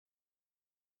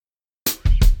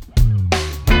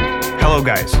Hello,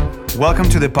 guys. Welcome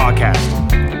to the podcast.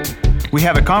 We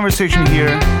have a conversation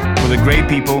here with the great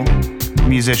people,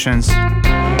 musicians.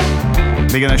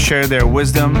 They're going to share their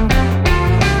wisdom,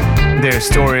 their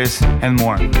stories, and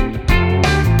more.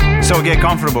 So get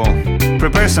comfortable,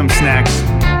 prepare some snacks,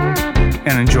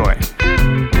 and enjoy.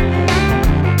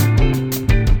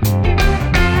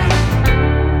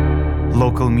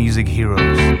 Local music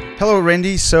heroes. Hello,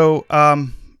 Randy. So,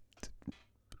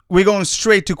 we're going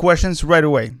straight to questions right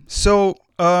away. So,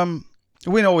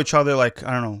 we know each other like,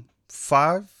 I don't know,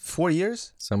 4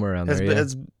 years? Somewhere around there,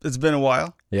 It's been a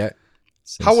while. Yeah.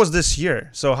 How was this year?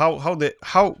 So how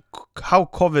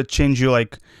COVID changed your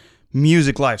like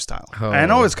music lifestyle? I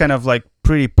know it's kind of like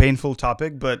pretty painful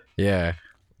topic, but yeah,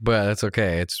 but that's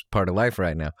okay. It's part of life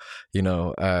right now. You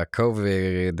know,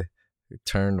 COVID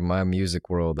turned my music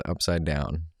world upside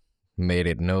down, made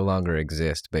it no longer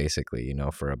exist basically, you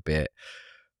know, for a bit.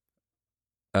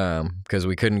 Because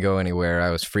we couldn't go anywhere.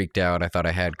 I was freaked out. I thought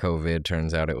I had COVID.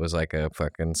 Turns out it was like a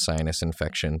fucking sinus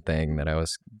infection thing that I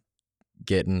was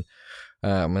getting.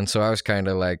 And so I was kind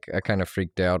of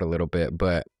freaked out a little bit,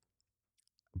 but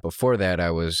before that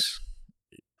I was,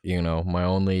 you know, my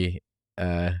only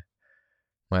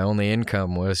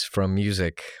income was from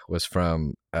music, was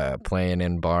from playing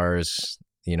in bars,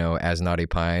 you know, as Naughty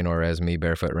Pine or as me,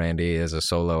 Barefoot Randy, as a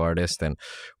solo artist. And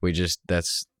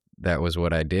that was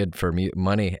what I did for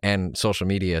money and social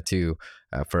media too,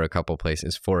 for a couple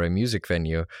places for a music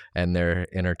venue and their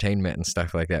entertainment and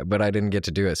stuff like that. But I didn't get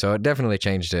to do it. So it definitely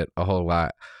changed it a whole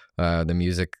lot, the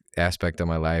music aspect of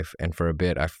my life. And for a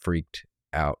bit, I freaked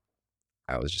out.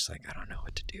 I was just like, I don't know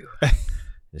what to do.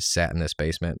 Just sat in this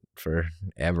basement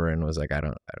forever and was like, I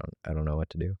don't know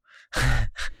what to do.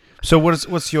 So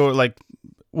what's your like?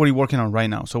 What are you working on right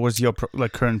now? So what's your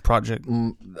current project?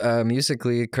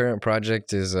 Musically, current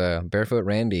project is Barefoot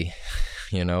Randy.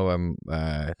 You know, I'm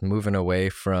moving away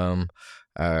from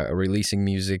releasing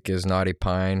music as Naughty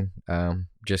Pine,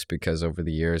 just because over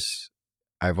the years,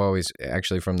 I've always,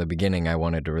 actually from the beginning, I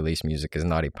wanted to release music as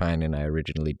Naughty Pine, and I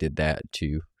originally did that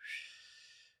to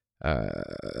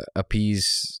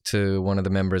appease to one of the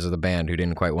members of the band who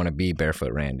didn't quite want to be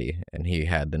Barefoot Randy, and he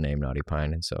had the name Naughty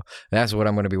Pine. And so that's what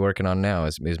I'm going to be working on now,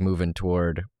 is moving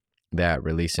toward that,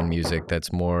 releasing music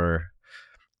that's more,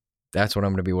 that's what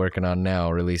I'm going to be working on now,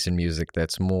 releasing music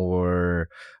that's more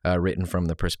written from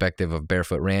the perspective of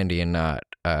Barefoot Randy, and not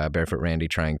Barefoot Randy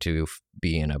trying to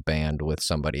be in a band with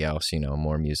somebody else, you know,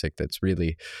 more music that's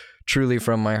really truly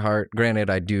from my heart. Granted,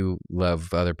 I do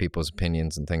love other people's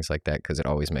opinions and things like that, because it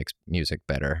always makes music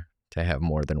better to have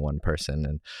more than one person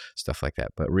and stuff like that.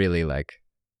 But really, like,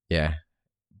 yeah,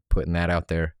 putting that out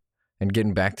there and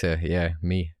getting back to, yeah,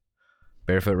 me,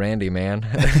 Barefoot Randy, man.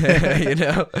 You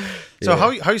know. So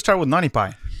yeah. how you start with Naughty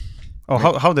Pine? Oh,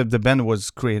 how the band was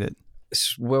created?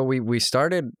 Well, we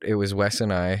started, it was Wes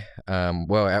and I.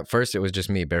 Well, at first it was just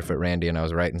me, Barefoot Randy, and I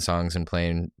was writing songs and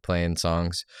playing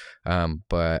songs.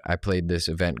 But I played this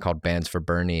event called Bands for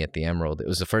Bernie at the Emerald. It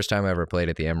was the first time I ever played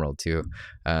at the Emerald too.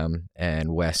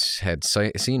 And Wes had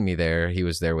seen me there. He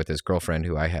was there with his girlfriend,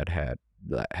 who I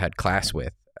had class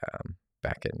with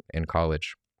back in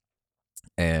college.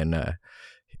 And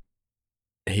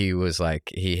he was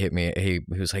like, he hit me, he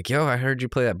was like, yo, I heard you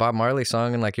play that Bob Marley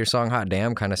song, and like your song Hot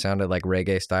Damn kind of sounded like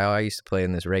reggae style. I used to play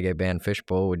in this reggae band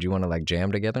Fishbowl. Would you want to like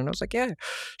jam together? And I was like, yeah,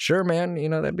 sure, man, you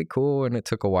know, that'd be cool. And it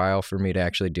took a while for me to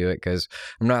actually do it, because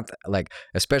I'm not like,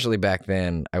 especially back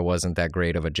then, I wasn't that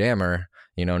great of a jammer.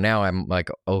 You know, now I'm like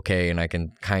okay, and I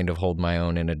can kind of hold my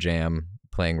own in a jam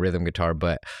playing rhythm guitar,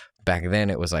 but back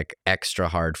then it was like extra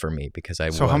hard for me, because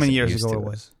I So how many years ago it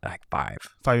was? Like 5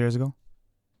 years ago?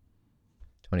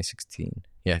 2016.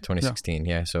 Yeah, 2016.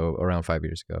 Yeah, so around 5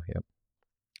 years ago. Yep.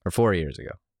 Or 4 years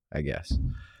ago, I guess.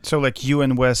 So like you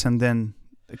and Wes, and then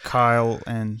Kyle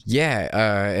and... Yeah,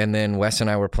 and then Wes and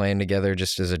I were playing together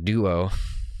just as a duo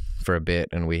for a bit,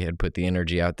 and we had put the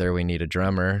energy out there. We need a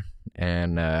drummer.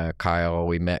 And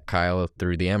we met Kyle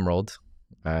through the Emerald,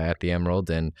 at the Emerald,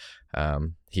 and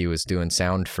he was doing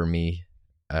sound for me,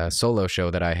 a solo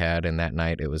show that I had, and that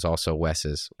night it was also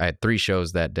Wes's. I had 3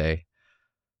 shows that day.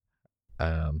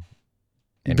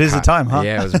 Busy time, huh?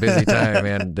 Yeah, it was a busy time,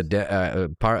 man.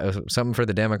 Something for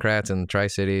the Democrats and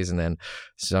Tri-Cities, and then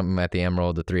something at the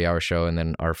Emerald, the 3-hour show, and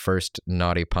then our first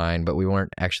Naughty Pine, but we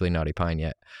weren't actually Naughty Pine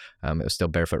yet. It was still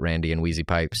Barefoot Randy and Wheezy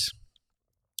Pipes.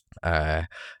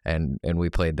 And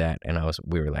we played that, and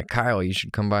we were like, Kyle, you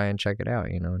should come by and check it out,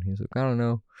 you know. And he's like, I don't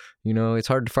know, you know, it's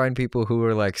hard to find people who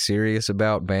are like serious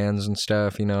about bands and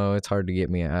stuff, you know. It's hard to get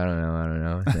me. I don't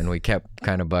know. And we kept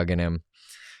kind of bugging him.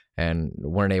 and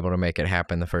weren't able to make it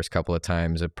happen the first couple of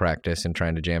times of practice and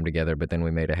trying to jam together, but then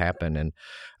we made it happen. And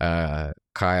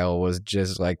Kyle was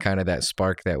just like kind of that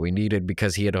spark that we needed,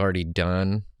 because he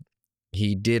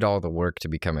did all the work to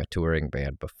become a touring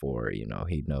band before. You know,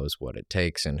 he knows what it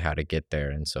takes and how to get there,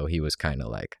 and so he was kind of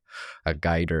like a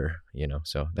guider, you know.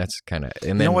 So that's kind of,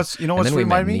 and then You know what's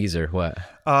remind me? Neezer, what?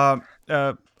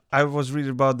 I was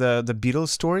reading about the Beatles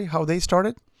story, how they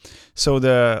started. So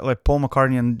Paul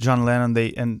McCartney and John Lennon,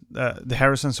 the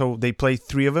Harrison, so they play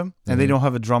three of them, and they don't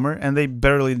have a drummer, and they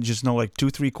barely just know like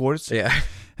 2-3 chords. Yeah.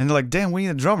 And they're like, damn, we need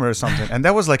a drummer or something. And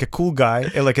that was like a cool guy,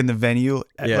 like in the venue.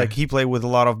 Yeah. Like he played with a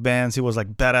lot of bands. He was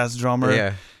like badass drummer.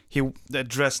 Yeah. He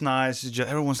dressed nice.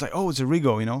 Everyone's like, oh, it's a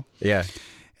Rigo, you know? Yeah.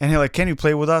 And he like, can you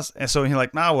play with us? And so he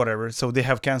like, nah, whatever. So they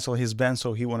have canceled his band,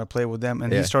 so he want to play with them.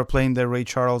 And he started playing the Ray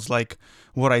Charles, like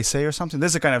What I Say or something.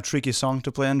 This is a kind of tricky song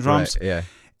to play on drums. Right, yeah.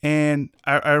 And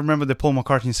I remember the Paul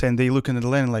McCartney saying, they look into the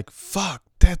land like, fuck,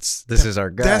 this is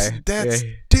our guy. That's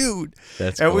dude.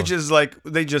 That's and cool. which is like,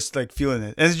 they just like feeling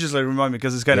it. And it's just like remind me,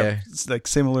 because it's kind of, it's like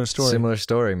similar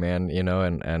story, man, you know.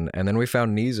 And then we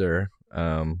found Neezer,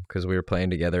 because we were playing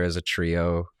together as a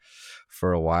trio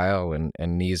for a while, and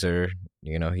Neezer,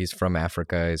 you know, he's from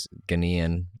Africa, he's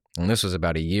Ghanaian, and this was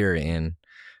about a year in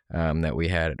that we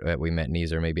met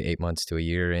Neezer, maybe 8 months to a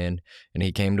year in, and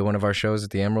he came to one of our shows at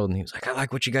the Emerald, and he was like, I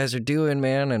like what you guys are doing,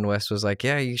 man. And Wes was like,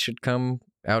 yeah, you should come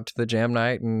out to the jam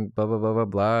night and blah blah blah blah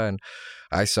blah. And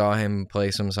I saw him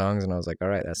play some songs, and I was like, all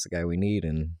right, that's the guy we need.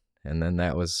 And then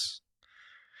that was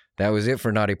it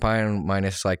for Naughty Pine,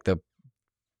 minus like the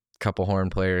couple horn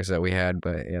players that we had.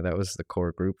 But yeah, that was the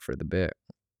core group for the bit.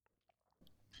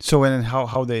 So and then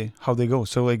how they go?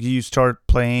 So like you start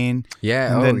playing,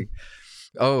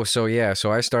 So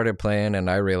I started playing, and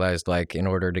I realized, like, in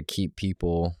order to keep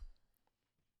people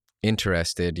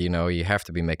interested, you know, you have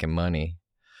to be making money,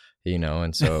 you know.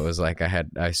 And so it was like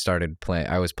I started playing.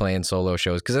 I was playing solo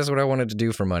shows because that's what I wanted to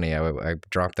do for money. I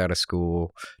dropped out of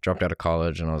school, dropped out of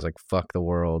college, and I was like, fuck the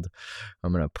world,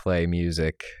 I'm gonna play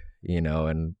music, you know.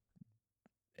 And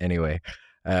anyway,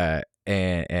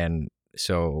 and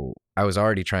so I was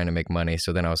already trying to make money.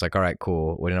 So then I was like, all right,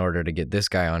 cool. Well, in order to get this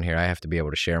guy on here, I have to be able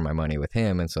to share my money with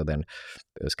him. And so then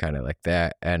it was kind of like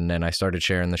that. And then I started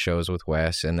sharing the shows with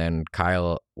Wes. And then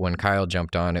when Kyle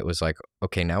jumped on, it was like,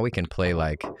 okay, now we can play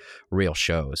like real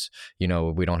shows. You know,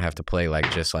 we don't have to play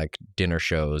like just like dinner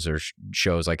shows or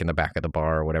shows like in the back of the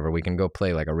bar or whatever. We can go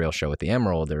play like a real show at the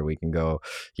Emerald, or we can go,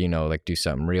 you know, like do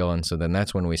something real. And so then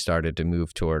that's when we started to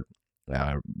move toward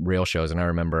real shows. And I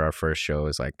remember our first show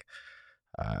was like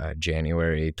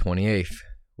January 28th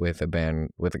with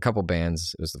a couple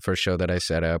bands. It was the first show that I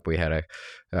set up. We had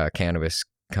a cannabis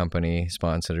company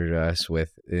sponsored us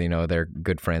with, you know, they're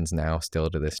good friends now still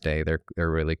to this day. They're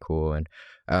really cool. And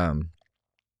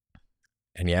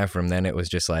yeah, from then it was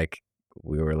just like,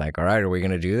 we were like, all right, are we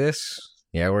going to do this?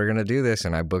 Yeah, we're going to do this.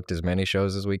 And I booked as many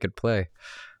shows as we could play,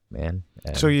 man.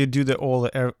 So you do all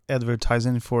the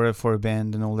advertising for a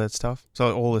band and all that stuff?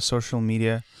 So all the social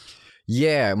media?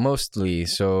 Yeah, mostly.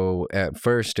 So at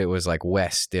first it was like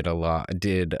Wes did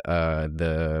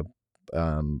the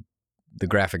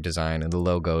graphic design and the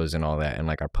logos and all that, and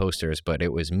like our posters, but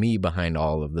it was me behind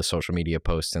all of the social media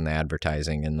posts and the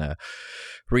advertising and the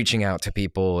reaching out to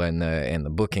people and the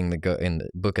booking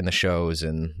booking the shows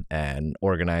and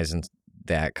organizing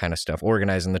that kind of stuff,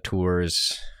 organizing the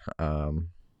tours.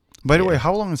 By the way,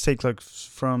 how long does it take, like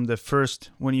from the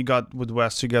first when you got with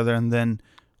Wes together and then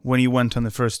when you went on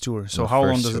the first tour? So how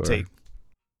long does it take?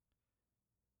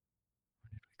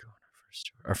 When did we go on our first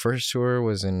tour? Our first tour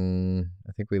was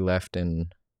I think we left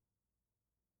in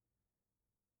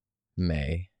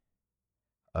May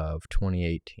of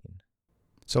 2018.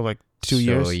 So like 2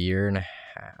 years? So a year and a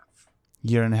half.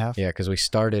 Year and a half? Yeah, because we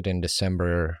started in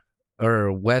December,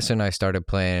 or Wes and I started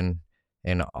playing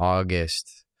in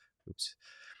August.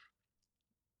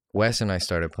 Wes and I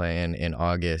started playing in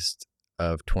August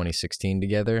of 2016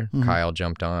 together. Mm-hmm. Kyle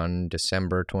jumped on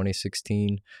December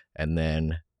 2016, and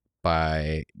then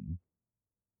by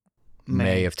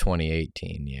May of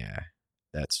 2018, yeah,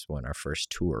 that's when our first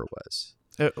tour was.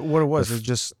 What it was? It was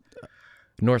just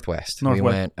Northwest. We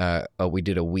went. We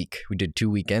did a week. We did 2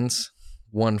 weekends.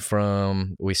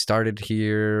 We started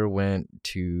here, went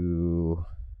to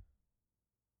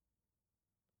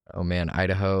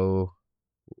Idaho.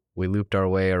 We looped our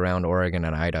way around Oregon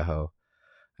and Idaho.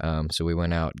 So we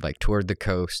went out, like, toured the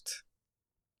coast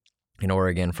in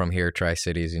Oregon from here,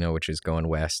 Tri-Cities, you know, which is going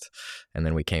west. And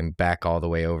then we came back all the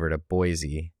way over to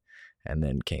Boise. and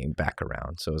then came back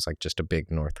around. So it was like just a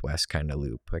big northwest kind of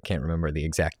loop. I can't remember the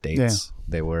exact dates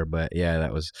they were, but yeah,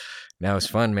 that was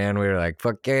fun, man. We were like,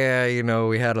 fuck yeah, you know,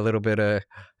 we had a little bit of,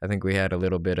 I think we had a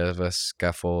little bit of a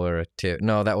scuffle or a tip.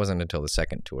 No, that wasn't until the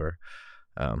second tour.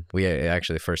 We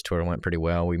actually, the first tour went pretty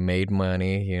well. We made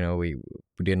money, you know, we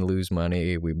didn't lose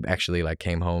money. We actually like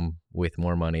came home with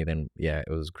more money than, it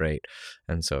was great.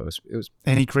 And so it was.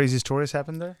 Any crazy stories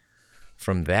happened there?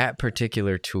 From that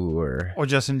particular tour. Or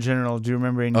just in general, do you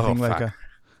remember anything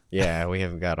Yeah, we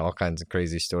have got all kinds of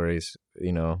crazy stories.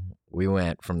 You know, we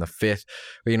went from the fifth,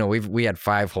 you know, we had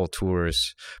 5 whole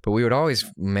tours, but we would always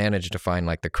manage to find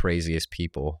like the craziest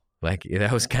people. Like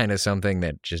that was kind of something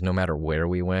that just no matter where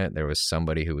we went, there was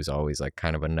somebody who was always like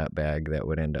kind of a nutbag that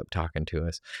would end up talking to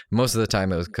us. Most of the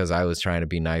time it was because I was trying to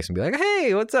be nice and be like,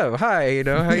 hey, what's up? Hi, you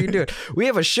know, how you doing? We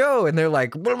have a show. And they're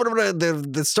like, blah, blah, blah,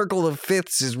 the circle of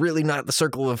fifths is really not the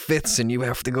circle of fifths. And you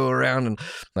have to go around. And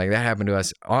like that happened to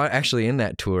us actually in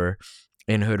that tour.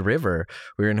 In Hood River.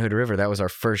 We were in Hood River. That was our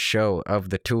first show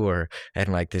of the tour. And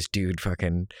like this dude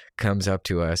fucking comes up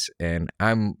to us and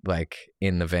I'm like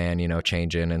in the van, you know,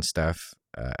 changing and stuff.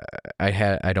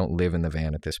 I don't live in the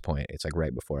van at this point. It's like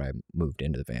right before I moved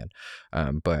into the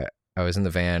van. But I was in the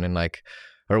van and like,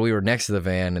 or we were next to the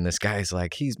van and this guy's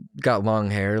like, he's got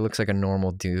long hair, looks like a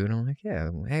normal dude. I'm like, yeah,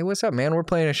 hey, what's up, man? We're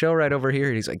playing a show right over here.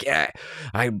 And he's like, yeah,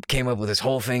 I came up with this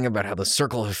whole thing about how the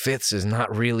circle of fifths is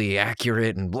not really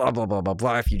accurate and blah, blah, blah, blah,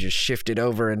 blah. If you just shift it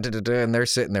over and da-da-da. And they're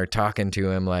sitting there talking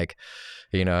to him like,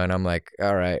 you know, and I'm like,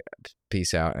 all right,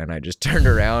 peace out. And I just turned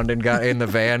around and got in the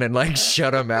van and like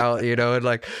shut him out, you know, and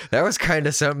like that was kind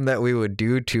of something that we would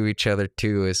do to each other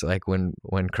too, is like when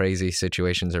crazy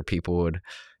situations or people would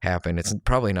happen. It's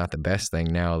probably not the best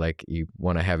thing now. Like you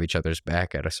want to have each other's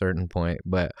back at a certain point,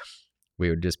 but we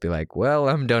would just be like, well,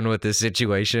 I'm done with this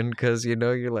situation. Because, you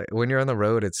know, you're like, when you're on the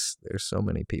road, there's so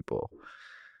many people.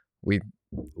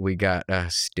 We got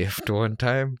stiffed one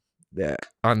time. Yeah,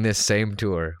 on this same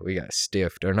tour, we got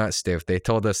stiffed, or not stiffed. They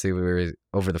told us that we were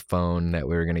over the phone that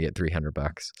we were going to get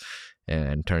 $300,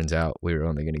 and turns out we were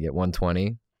only going to get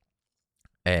 120.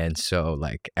 And so,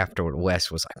 like afterward,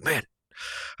 Wes was like, "Man,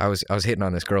 I was hitting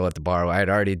on this girl at the bar. I had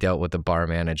already dealt with the bar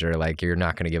manager. Like, you're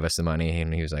not going to give us the money."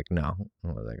 And he was like, "No." I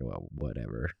was like, "Well,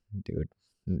 whatever, dude."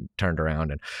 And turned around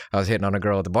and I was hitting on a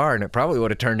girl at the bar and it probably would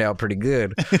have turned out pretty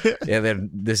good. And then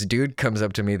this dude comes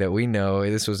up to me that we know.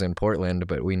 This was in Portland,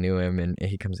 but we knew him, and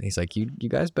he's like, you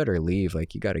guys better leave.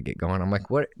 Like, you got to get going. I'm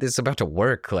like, what? This is about to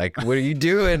work. Like, what are you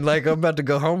doing? Like, I'm about to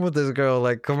go home with this girl.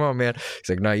 Like, come on, man. He's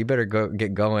like, no, you better go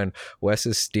get going. Wes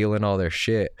is stealing all their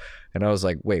shit. And I was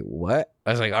like, wait, what?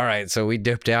 I was like, all right. So we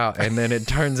dipped out. And then it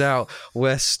turns out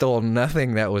Wes stole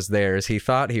nothing that was theirs. He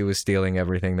thought he was stealing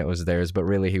everything that was theirs, but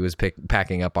really he was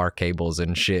packing up our cables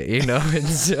and shit, you know? And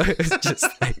so it was just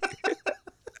like,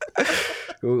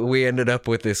 we ended up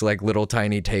with this like little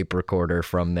tiny tape recorder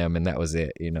from them. And that was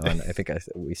it, you know? And I think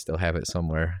we still have it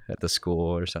somewhere at the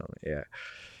school or something. Yeah.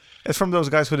 It's from those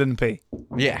guys who didn't pay.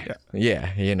 Yeah.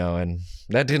 You know, and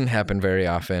that didn't happen very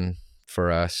often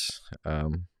for us.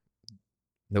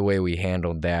 The way we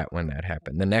handled that when that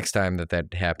happened. The next time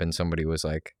that happened, somebody was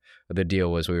like, the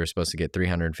deal was we were supposed to get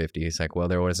 350. It's like, well,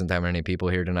 there wasn't that many people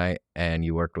here tonight and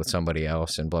you worked with somebody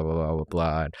else and blah, blah, blah, blah,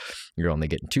 blah. You're only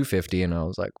getting 250. And I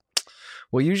was like,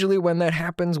 well, usually when that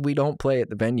happens, we don't play at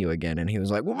the venue again. And he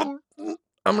was like, well,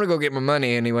 I'm going to go get my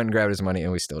money. And he went and grabbed his money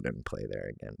and we still didn't play there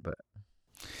again. But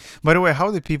by the way,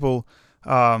 how did people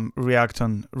react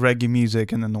on reggae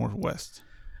music in the Northwest?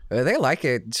 They like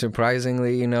it,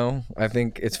 surprisingly, you know. I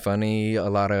think it's funny. A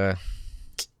lot of,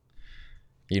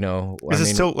 you know. Is it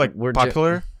still like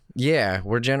popular? Yeah,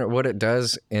 what it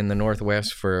does in the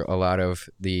Northwest for a lot of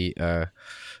the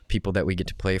people that we get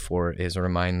to play for is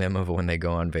remind them of when they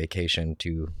go on vacation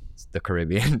to the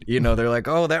Caribbean. You know, they're like,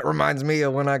 oh, that reminds me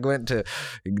of when I went to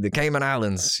the Cayman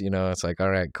Islands. You know, it's like, all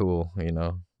right, cool, you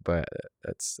know. But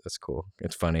that's cool.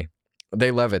 It's funny.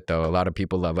 They love it, though. A lot of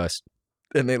people love us.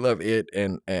 And they love it,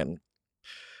 and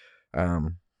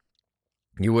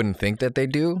you wouldn't think that they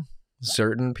do,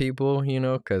 certain people, you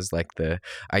know, because like the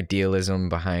idealism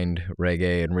behind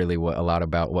reggae and really what a lot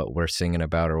about what we're singing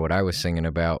about or what I was singing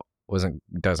about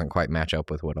doesn't quite match up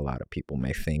with what a lot of people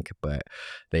may think. But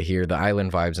they hear the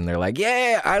island vibes and they're like,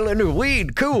 yeah, island of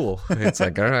weed, cool. It's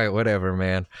like, all right, whatever,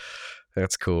 man,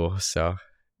 that's cool. So.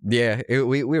 Yeah,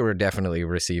 we were definitely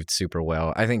received super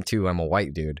well. I think too, I'm a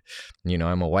white dude. You know,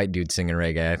 I'm a white dude singing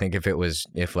reggae. I think if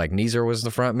like Neezer was the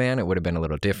front man, it would have been a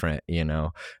little different, you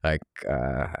know, like,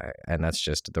 and that's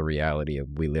just the reality of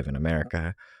we live in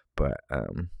America. But,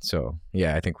 so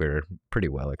yeah, I think we were pretty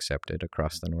well accepted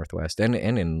across the Northwest and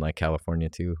in like California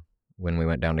too. when we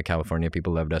went down to California.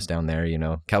 People loved us down there. You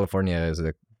know, California is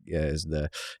the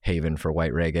haven for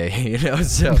white reggae. You know,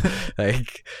 so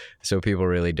so people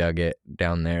really dug it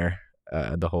down there.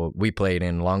 We played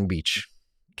in Long Beach,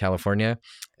 California,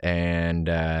 and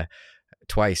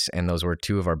twice, and those were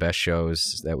two of our best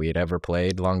shows that we had ever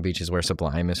played. Long Beach is where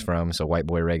Sublime is from, so white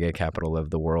boy reggae capital of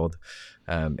the world.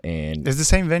 And is the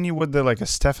same venue with a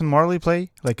Stephen Marley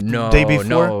play the day before?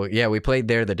 No, yeah, we played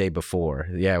there the day before.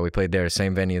 Yeah, we played there,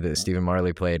 same venue that Stephen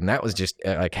Marley played, and that was just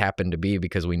happened to be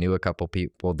because we knew a couple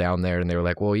people down there, and they were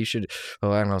like, "Well, you should."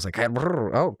 Well, and I was like,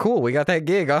 "Oh, cool, we got that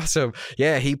gig, awesome."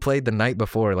 Yeah, he played the night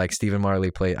before, like Stephen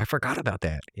Marley played. I forgot about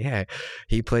that. Yeah,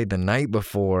 he played the night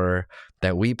before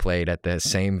that we played at the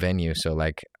same venue, so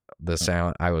the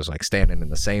sound, I was standing in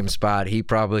the same spot he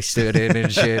probably stood in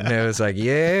and shit, and it was like,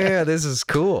 yeah, this is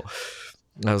cool.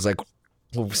 And I was like,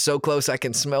 well, so close I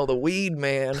can smell the weed,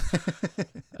 man.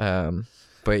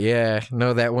 But yeah,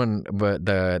 no, that one. But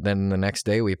then the next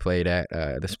day we played at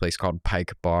this place called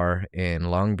Pike Bar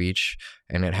in Long Beach,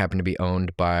 and it happened to be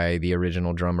owned by the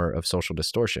original drummer of Social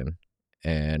Distortion.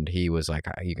 And he was like,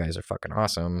 you guys are fucking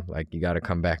awesome, you got to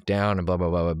come back down, and blah blah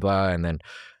blah blah blah. And then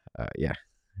yeah,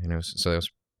 and it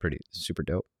was pretty super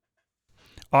dope.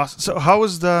 Awesome. So how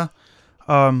was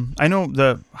I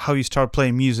know how you start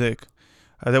playing music.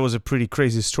 That was a pretty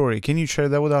crazy story. Can you share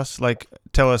that with us?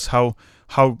 Tell us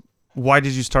why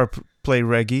did you start play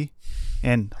reggae,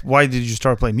 and why did you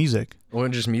start playing music? Well,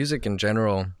 just music in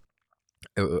general.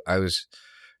 I was,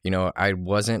 I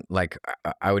wasn't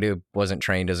wasn't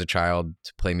trained as a child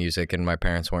to play music, and my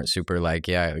parents weren't super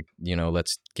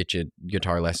let's get you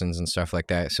guitar lessons and stuff like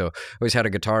that. So I always had a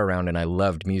guitar around, and I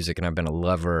loved music, and I've been a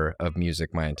lover of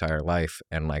music my entire life.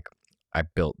 And I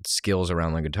built skills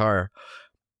around the guitar,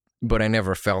 but I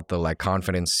never felt the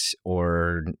confidence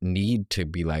or need to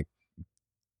be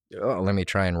oh, let me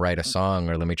try and write a song,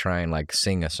 or let me try and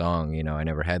sing a song. I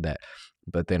never had that.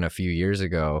 But then a few years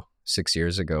ago, 6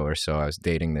 years ago or so, I was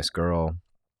dating this girl,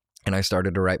 and I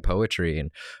started to write poetry, and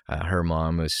her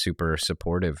mom was super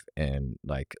supportive, and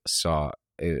saw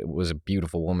it was a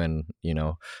beautiful woman,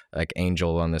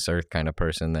 angel on this earth kind of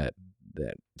person that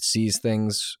sees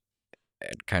things.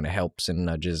 It kind of helps and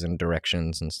nudges in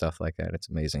directions and stuff like that. It's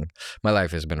amazing. My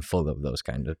life has been full of those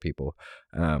kind of people.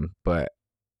 But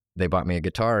they bought me a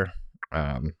guitar,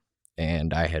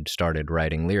 and I had started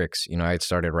writing lyrics. I had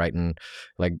started writing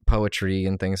poetry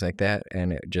and things like that,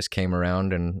 and it just came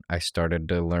around, and I started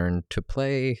to learn to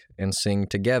play and sing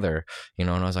together. And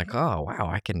I was like, oh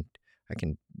wow, I can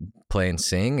play and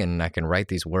sing, and I can write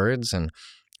these words, and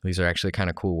these are actually kind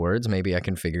of cool words. Maybe I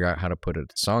can figure out how to put a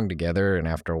song together. And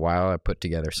after a while, I put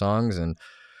together songs, and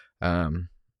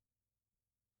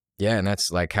yeah, and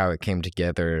that's how it came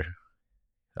together,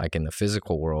 in the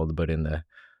physical world. But in the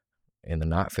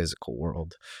not physical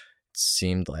world, it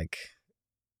seemed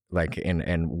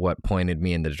and what pointed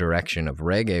me in the direction of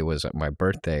reggae was my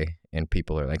birthday, and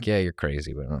people are like, yeah, you're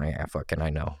crazy, but I'm like, yeah, fucking I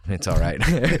know, it's all right.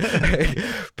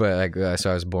 But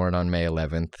so I was born on May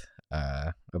 11th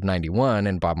of 91,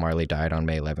 and Bob Marley died on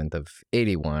May 11th of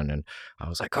 81, and I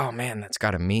was like, oh man, that's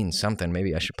got to mean something.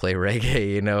 Maybe I should play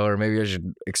reggae, or maybe I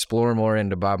should explore more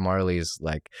into Bob Marley's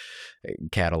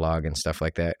catalog and stuff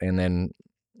like that. And then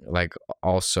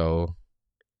also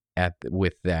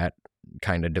with that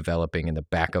kind of developing in the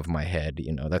back of my head,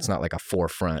 that's not a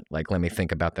forefront, let me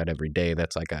think about that every day.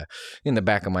 That's in the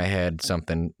back of my head,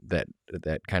 something that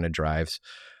kind of drives.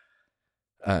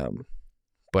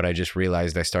 But I just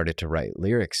realized I started to write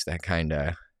lyrics that kind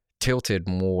of tilted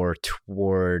more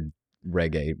toward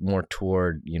reggae, more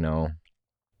toward,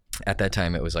 at that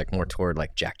time it was more toward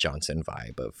Jack Johnson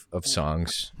vibe of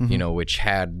songs, mm-hmm. Which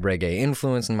had reggae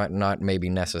influence, and not maybe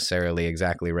necessarily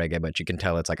exactly reggae, but you can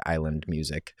tell it's island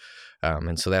music.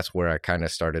 And so that's where I kind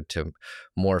of started to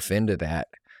morph into that.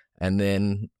 And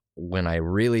then when I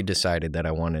really decided that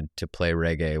I wanted to play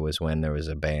reggae was when there was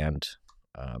a band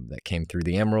that came through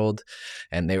the Emerald,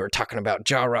 and they were talking about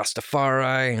Jah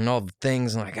Rastafari and all the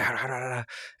things, and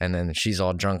and then she's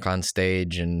all drunk on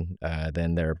stage, and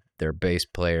then their bass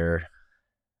player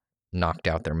knocked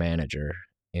out their manager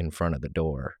in front of the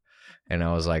door. And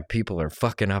I was like, people are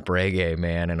fucking up reggae,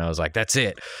 man. And I was like, that's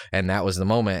it. And that was the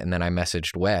moment. And then I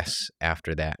messaged Wes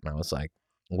after that, and I was like,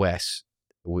 Wes,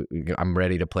 I'm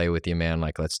ready to play with you, man.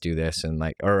 Let's do this. And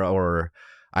or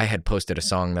I had posted a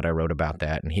song that I wrote about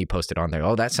that, and he posted on there,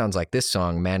 oh, that sounds like this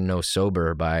song, Man No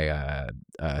Sober by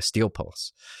Steel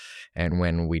Pulse. And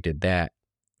when he did that,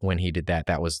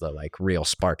 that was the real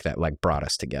spark that brought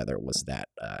us together, was that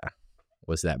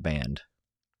band.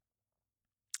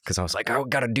 because I was like, I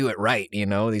gotta do it right, you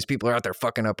know. These people are out there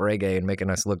fucking up reggae and making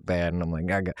us look bad, and I'm like,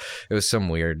 it was some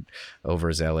weird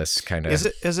overzealous kind of.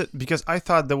 Is it because I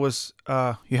thought there was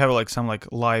you have like some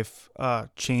like life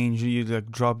change, you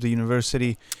like drop the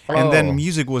university, and then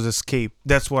music was escape.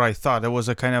 That's what I thought. It was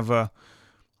a kind of a.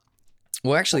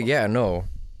 Well, actually, yeah, no.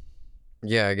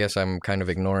 Yeah, I guess I'm kind of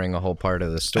ignoring a whole part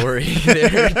of the story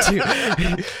there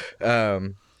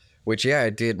too. Which, yeah,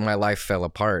 it did. My life fell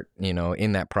apart, you know,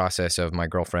 in that process of my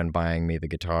girlfriend buying me the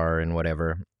guitar and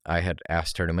whatever. I had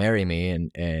asked her to marry me,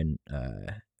 and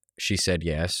she said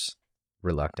yes,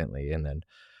 reluctantly. And then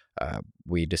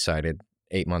we decided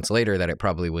 8 months later that it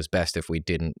probably was best if we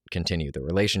didn't continue the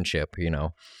relationship, you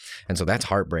know. And so that's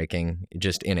heartbreaking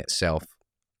just in itself.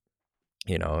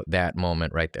 You know, that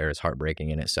moment right there is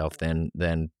heartbreaking in itself. Then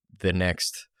the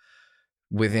next...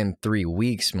 Within 3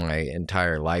 weeks, my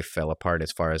entire life fell apart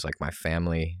as far as like my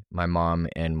family, my mom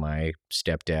and my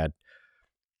stepdad,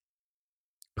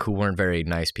 who weren't very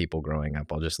nice people growing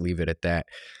up. I'll just leave it at that.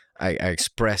 I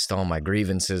expressed all my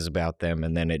grievances about them,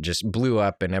 and then it just blew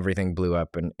up, and everything blew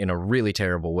up in a really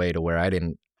terrible way to where I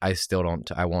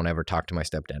won't ever talk to my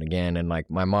stepdad again. And like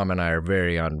my mom and I are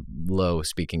very on low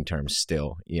speaking terms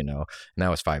still, you know, and that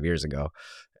was 5 years ago.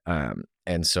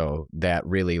 And so that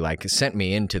really like sent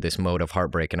me into this mode of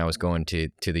heartbreak, and I was going to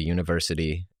the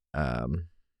university,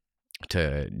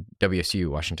 to WSU,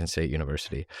 Washington State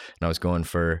University, and I was going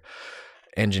for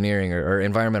engineering or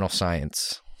environmental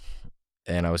science,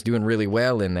 and I was doing really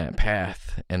well in that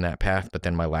path, but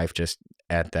then my life just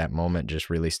at that moment just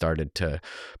really started to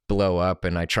blow up,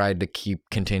 and I tried to keep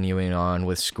continuing on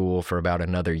with school for about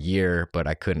another year, but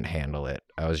I couldn't handle it.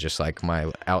 I was just like, my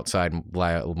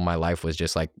life was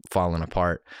just like falling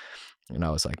apart, and I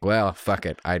was like, well, fuck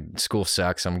it. School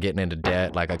sucks. I'm getting into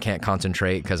debt. Like I can't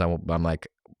concentrate because I'm like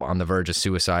on the verge of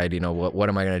suicide. You know, what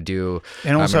am I going to do?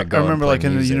 And also, I remember like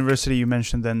in the university you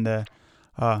mentioned then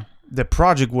the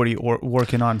project what you were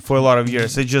working on for a lot of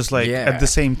years. It's just like at the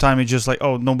same time, it's just like,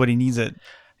 oh, nobody needs it.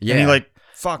 Yeah. And you're like,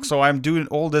 fuck, so I'm doing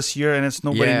all this year and it's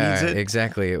nobody needs it.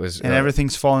 Exactly. It was, and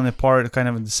everything's falling apart kind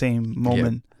of at the same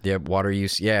moment. Yep. Water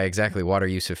use. Yeah, exactly. Water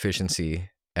use efficiency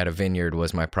at a vineyard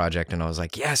was my project. And I was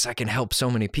like, yes, I can help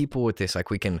so many people with this. Like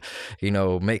we can, you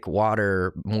know, make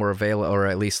water more available, or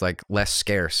at least like less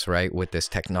scarce, right, with this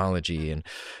technology.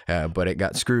 And, but it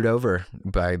got screwed over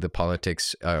by the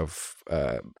politics of,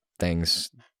 things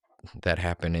that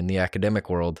happen in the academic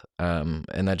world, and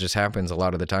that just happens a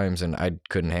lot of the times, and I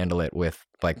couldn't handle it with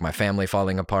like my family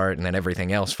falling apart and then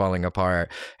everything else falling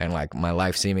apart and like my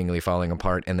life seemingly falling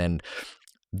apart, and then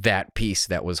that piece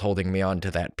that was holding me on to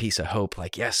that piece of hope,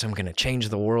 like, yes, I'm gonna change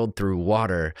the world through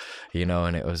water, you know.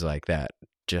 And it was like that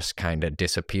just kind of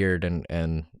disappeared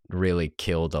and really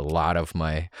killed a lot of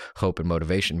my hope and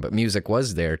motivation. But music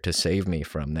was there to save me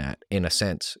from that, in a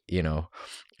sense, you know.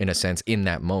 In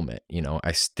that moment, you know,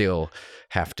 I still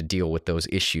have to deal with those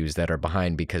issues that are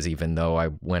behind, because even though I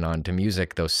went on to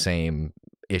music, those same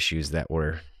issues that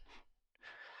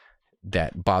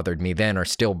bothered me then are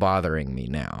still bothering me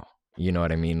now. You know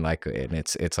what I mean? Like, and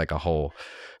it's like a whole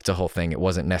thing. It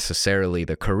wasn't necessarily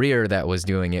the career that was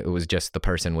doing it. It was just the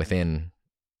person within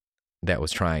that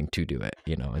was trying to do it,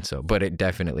 you know? And so, but it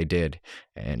definitely did.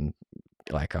 And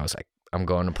like, I was like, I'm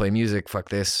going to play music. Fuck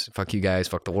this. Fuck you guys.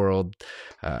 Fuck the world.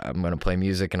 I'm going to play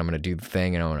music, and I'm going to do the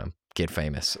thing, and I'm going to get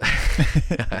famous.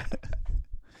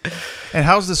 And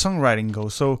how's the songwriting go?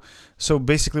 So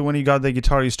basically when you got the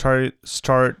guitar, you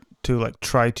start to like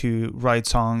try to write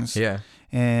songs. Yeah.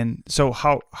 And so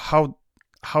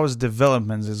how's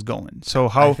development is going? So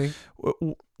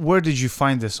where did you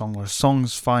find the song, or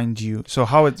songs find you? So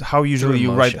how usually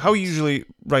you write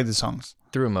the songs?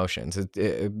 Through emotions.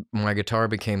 My guitar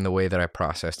became the way that I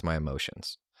processed my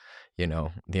emotions. You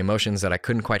know, the emotions that I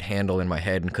couldn't quite handle in my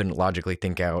head and couldn't logically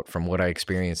think out from what I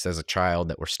experienced as a child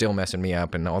that were still messing me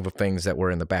up, and all the things that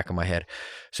were in the back of my head.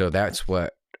 So that's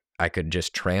what I could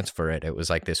just transfer it. It was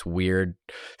like this weird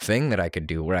thing that I could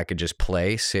do where I could just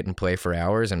sit and play for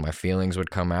hours, and my feelings would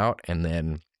come out, and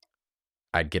then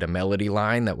I'd get a melody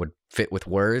line that would fit with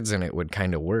words, and it would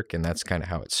kind of work. And that's kind of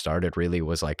how it started, really.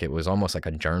 Was like, it was almost like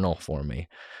a journal for me,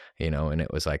 you know. And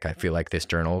it was like, I feel like this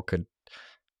journal could,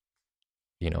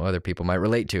 you know, other people might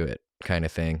relate to it, kind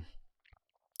of thing.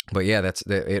 But yeah,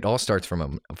 it all starts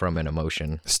from an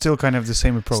emotion. Still kind of the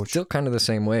same approach. Still kind of the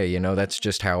same way, you know. That's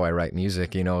just how I write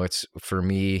music, you know. It's, for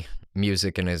me,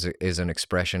 music and is an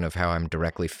expression of how I'm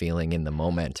directly feeling in the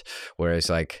moment. Whereas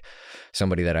like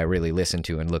somebody that I really listen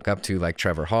to and look up to, like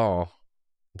Trevor Hall,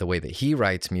 the way that he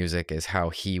writes music is how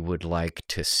he would like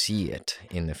to see it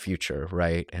in the future,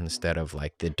 right? Instead of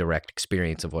like the direct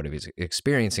experience of what he's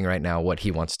experiencing right now, what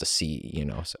he wants to see, you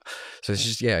know. So it's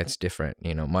just, yeah, it's different,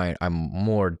 you know. I'm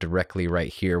more directly right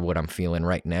here, what I'm feeling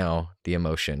right now, the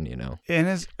emotion, you know. And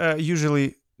it's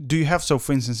usually, do you have, so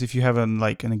for instance, if you have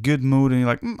like in a good mood and you're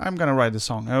like, I'm gonna write the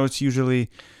song, oh, it's usually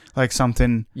like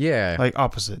something like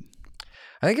opposite.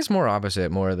 I think it's more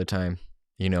opposite more of the time.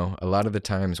 You know, a lot of the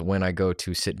times when I go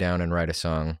to sit down and write a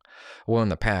song, well, in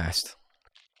the past,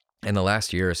 in the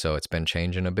last year or so, it's been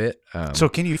changing a bit. So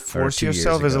can you force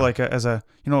yourself as a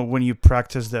you know, when you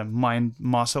practice the mind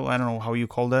muscle, I don't know how you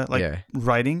call that, like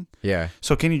writing? Yeah.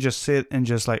 So can you just sit and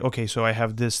just like, okay, so I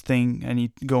have this thing I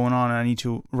need going on and I need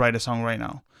to write a song right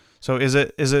now. So is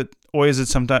it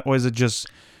sometimes, or is it just...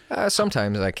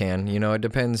 Sometimes I can, you know, it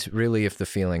depends really if the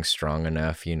feeling's strong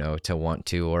enough, you know, to want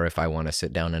to, or if I want to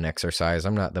sit down and exercise.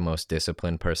 I'm not the most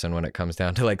disciplined person when it comes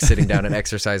down to like sitting down and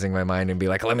exercising my mind and be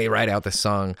like, let me write out the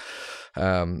song.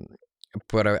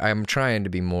 But I'm trying to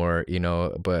be more, you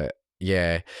know, but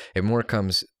yeah, it more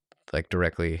comes like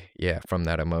directly, from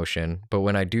that emotion. But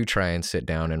when I do try and sit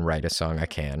down and write a song, I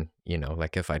can, you know,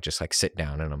 like if I just like sit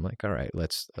down and I'm like, all right,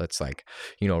 let's like,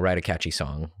 you know, write a catchy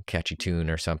song, catchy tune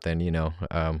or something, you know.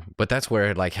 But that's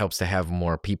where it like helps to have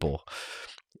more people,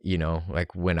 you know,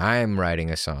 like when I'm writing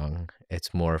a song,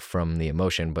 it's more from the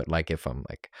emotion. But like if I'm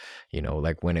like, you know,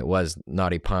 like when it was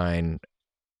Naughty Pine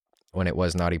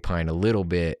a little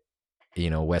bit, you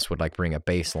know, Wes would like bring a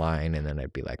bass line and then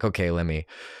I'd be like, okay,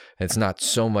 it's not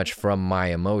so much from my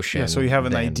emotion. Yeah, so you have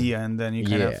an idea and then you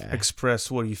kind of express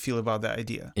what you feel about that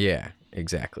idea. Yeah,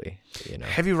 exactly. You know.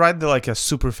 Have you write like a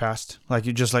super fast? Like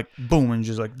you just like boom and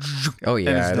just like... Oh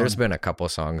yeah, there's been a couple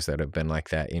songs that have been like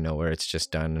that, you know, where it's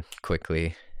just done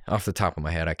quickly. Off the top of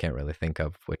my head, I can't really think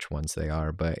of which ones they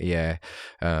are, but yeah.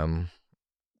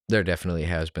 There definitely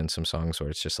has been some songs where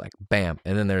it's just like bam.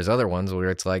 And then there's other ones where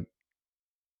it's like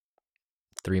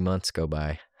 3 months go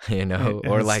by, you know,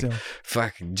 or like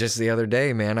fuck, just the other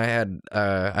day, man,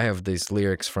 I have these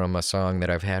lyrics from a song that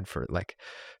I've had for like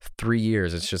 3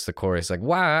 years. It's just the chorus like,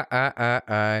 why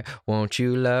I won't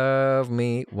you love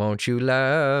me, won't you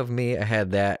love me. I had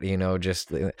that, you know,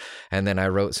 just, and then I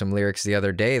wrote some lyrics the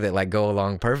other day that like go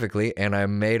along perfectly and I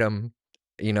made them,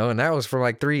 you know, and that was from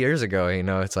like 3 years ago, you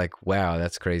know. It's like, wow,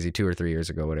 that's crazy. 2 or 3 years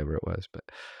ago, whatever it was. But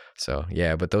so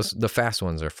yeah, but the fast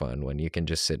ones are fun when you can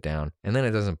just sit down and then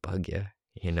it doesn't bug you,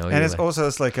 you know. And it's like, also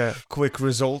it's like a quick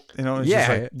result, you know. It's just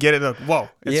like, get it up. Whoa,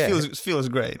 it feels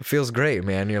great. It feels great,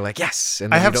 man. You're like, yes.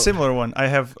 And I have similar one. I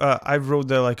have I wrote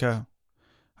there like a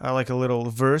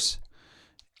little verse,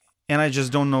 and I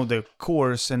just don't know the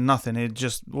chorus and nothing. It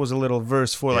just was a little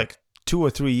verse for like 2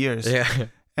 or 3 years. Yeah.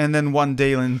 And then one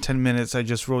day in 10 minutes, I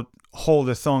just wrote hold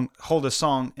a song,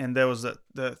 and that was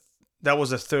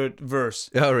the third verse.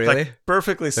 Oh, really? Like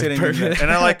perfectly sitting in there.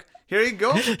 And I like, here you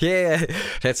go. Yeah,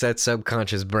 that's that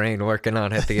subconscious brain working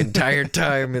on it the entire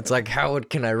time. It's like, how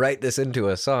can I write this into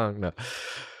a song? No.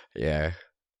 Yeah.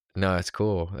 No, it's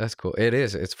cool. That's cool. It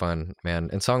is. It's fun, man.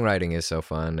 And songwriting is so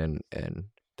fun. And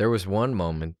there was one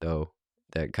moment, though,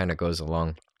 that kind of goes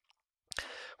along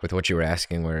with what you were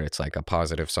asking, where it's like a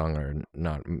positive song or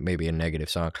not, maybe a negative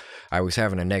song. I was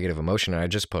having a negative emotion, and I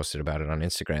just posted about it on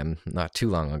Instagram not too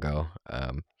long ago.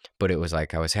 But it was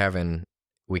like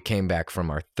we came back from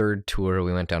our third tour.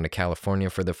 We went down to California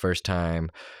for the first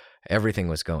time. Everything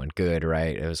was going good,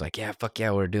 right? It was like, yeah, fuck yeah,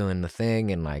 we're doing the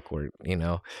thing. And like, we're, you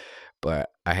know,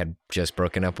 but I had just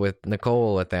broken up with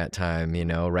Nicole at that time, you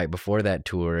know, right before that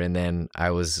tour. And then I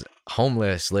was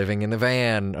homeless, living in the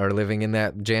van, or living in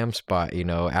that jam spot, you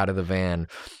know, out of the van.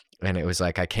 And it was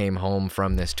like, I came home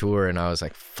from this tour and I was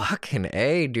like, fucking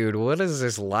A, dude, what is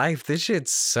this life? This shit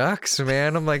sucks,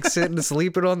 man. I'm like sitting,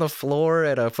 sleeping on the floor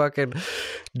at a fucking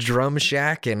drum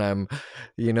shack, and I'm,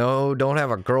 you know, don't have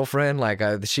a girlfriend. Like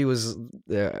she was,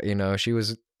 you know, she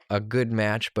was a good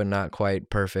match, but not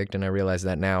quite perfect. And I realize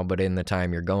that now, but in the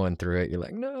time you're going through it, you're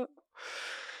like, no.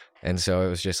 And so it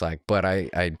was just like, but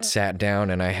I sat down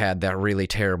and I had that really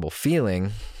terrible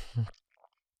feeling,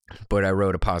 but I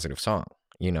wrote a positive song.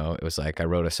 You know, it was like I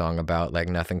wrote a song about like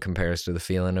nothing compares to the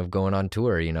feeling of going on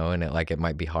tour, you know, and it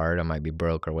might be hard, I might be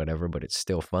broke or whatever, but it's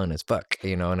still fun as fuck,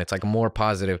 you know. And it's like more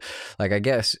positive. Like, I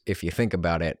guess if you think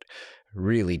about it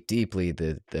really deeply,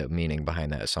 the meaning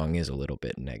behind that song is a little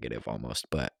bit negative almost,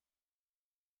 but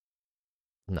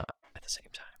not at the same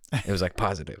time. It was like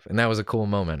positive, and that was a cool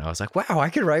moment. I was like, wow,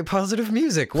 I could write positive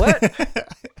music. What?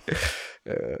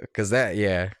 Because that,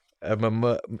 yeah,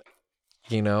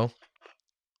 you know,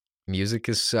 music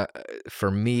is,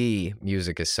 for me,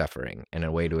 music is suffering, and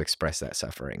a way to express that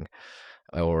suffering.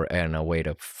 and a way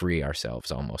to free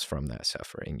ourselves almost from that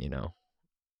suffering, you know.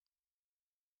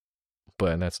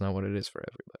 But that's not what it is for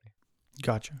everybody.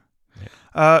 Gotcha.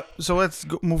 Yeah. So let's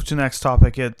move to the next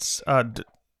topic. It's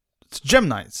Gem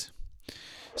Nights.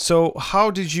 So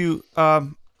how did you?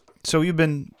 So you've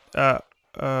been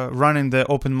running the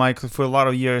open mic for a lot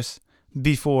of years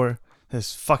before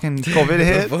this fucking COVID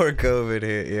hit. Before COVID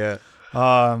hit, yeah.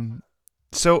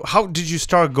 So how did you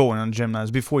start going on Gem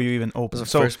Nights before you even opened? It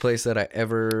was the first place that I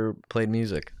ever played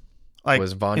music. Like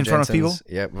was Vaughn in Jensen's, front of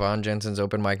people? Yep, Vaughn Jensen's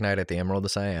open mic night at the Emerald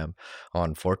of Siam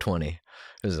on 420.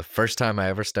 It was the first time I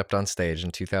ever stepped on stage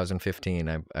in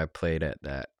 2015. I played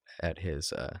at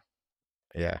his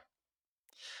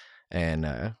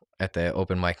and at the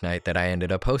open mic night that I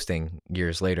ended up hosting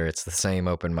years later. It's the same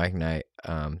open mic night.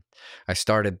 I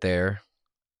started there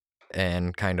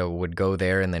and kind of would go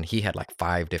there, and then he had like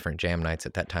 5 different jam nights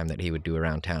at that time that he would do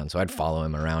around town. So I'd follow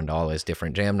him around all his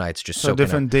different jam nights, just so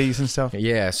different days and stuff.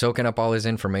 Yeah, soaking up all his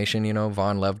information. You know,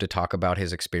 Vaughn loved to talk about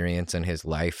his experience and his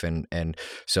life, and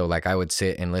so like I would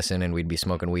sit and listen, and we'd be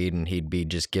smoking weed, and he'd be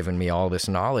just giving me all this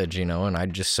knowledge, you know, and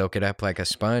I'd just soak it up like a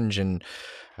sponge. And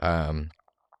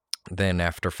then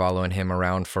after following him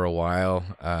around for a while,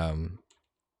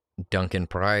 Duncan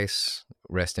Price,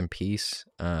 rest in peace.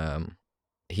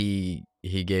 He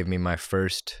gave me my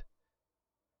first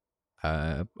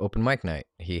open mic night.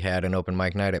 He had an open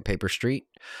mic night at Paper Street,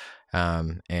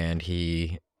 and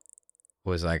he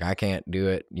was like, "I can't do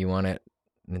it. You want it?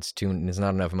 It's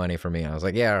not enough money for me." And I was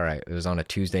like, "Yeah, all right." It was on a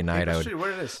Tuesday night. Paper Street,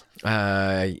 where it is?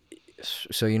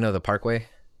 So you know the Parkway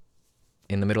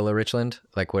in the middle of Richland,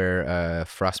 like where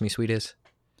Frost Me Sweet is.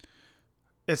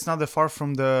 It's not that far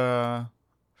from the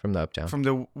Uptown. From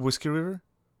the Whiskey River.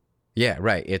 Yeah,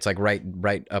 right. It's like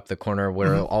right up the corner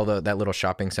where all that little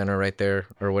shopping center right there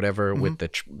or whatever with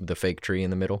the fake tree in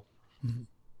the middle. Mm-hmm.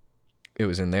 It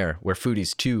was in there where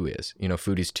Foodies 2 is. You know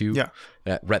Foodies 2? Yeah.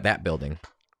 That building.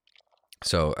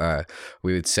 So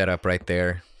we would set up right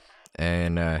there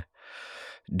and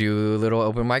do a little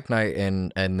open mic night,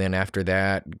 and then after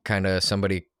that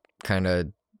somebody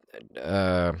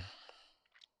I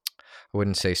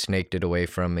wouldn't say snaked it away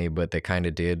from me, but they kind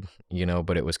of did, you know,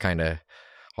 but it was kind of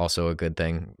also a good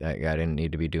thing. I didn't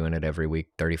need to be doing it every week.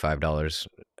 $35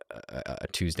 a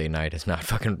Tuesday night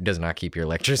does not keep your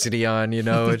electricity on, you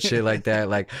know, and shit like that.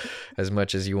 Like, as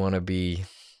much as you want to be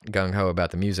gung ho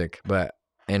about the music, but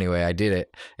anyway, I did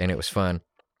it and it was fun.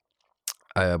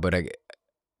 But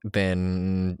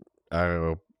then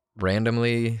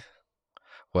randomly,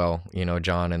 well, you know,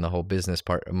 John and the whole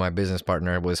my business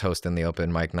partner was hosting the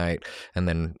open mic night, and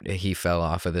then he fell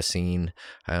off of the scene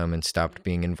and stopped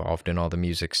being involved in all the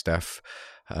music stuff.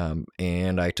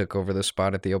 And I took over the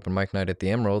spot at the open mic night at the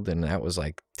Emerald, and that was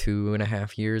like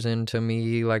 2.5 years into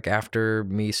me, like after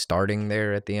me starting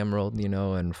there at the Emerald, you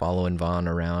know, and following Vaughn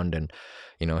around, and,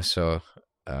 you know, so,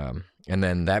 and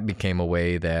then that became a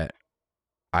way that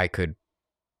I could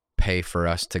pay for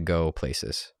us to go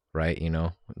places. Right, you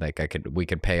know, like we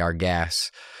could pay our gas,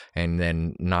 and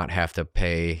then not have to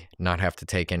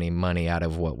take any money out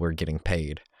of what we're getting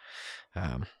paid,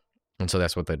 and so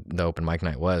that's what the open mic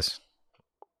night was.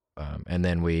 And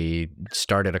then we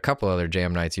started a couple other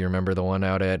jam nights. You remember the one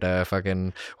out at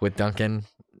fucking with Duncan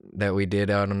that we did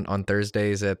out on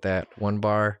Thursdays at that one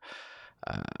bar?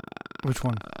 Which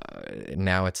one?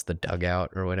 Now it's the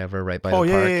Dugout or whatever, right by the park.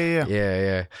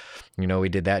 Yeah. You know, we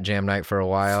did that jam night for a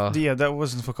while. Yeah, that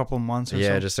wasn't for a couple of months.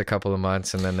 Yeah, just a couple of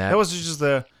months, and then that was just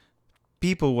the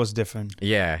people was different.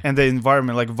 Yeah, and the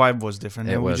environment, like vibe, was different.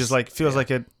 It was just like feels like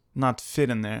it not fit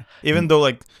in there, even though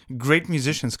like great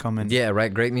musicians come in. Yeah,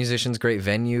 right. Great musicians, great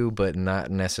venue, but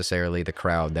not necessarily the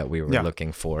crowd that we were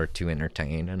looking for to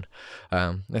entertain. And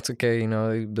that's okay. You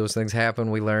know, those things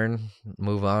happen. We learn,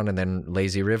 move on. And then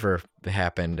Lazy River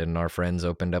happened, and our friends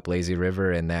opened up Lazy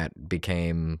River, and that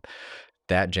became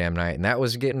that jam night. And that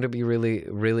was getting to be really,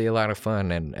 really a lot of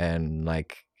fun. And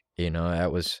like, you know,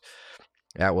 that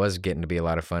was getting to be a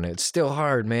lot of fun. It's still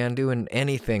hard, man. Doing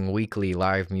anything weekly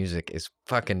live music is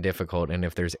fucking difficult. And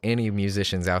if there's any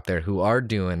musicians out there who are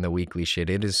doing the weekly shit,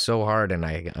 it is so hard, and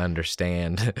I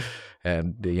understand.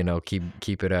 And, you know,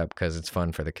 keep it up, because it's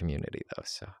fun for the community, though.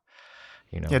 So,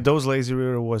 you know. Yeah, those Lazy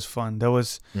River was fun. That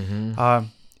was,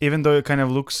 even though it kind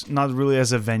of looks not really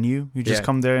as a venue, you just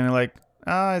come there and you're like,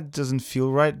 it doesn't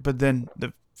feel right. But then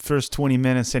the first 20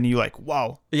 minutes and you're like,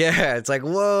 wow. Yeah, it's like,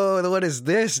 whoa, what is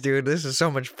this, dude? This is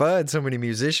so much fun. So many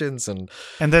musicians, and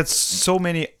that's so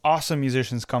many awesome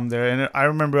musicians come there. And I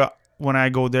remember when I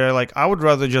go there, like, I would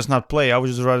rather just not play. I would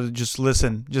just rather just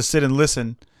listen, just sit and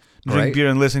listen, drink beer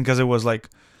and listen, because it was like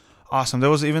awesome. There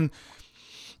was even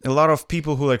a lot of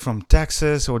people who like from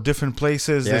Texas or different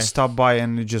places, Yeah. they stop by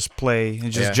and they just play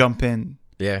and just Yeah. jump in.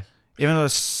 Yeah. Even though a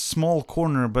small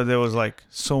corner, but there was like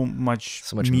so much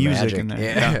music magic in there.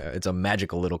 Yeah. It's a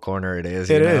magical little corner. It is.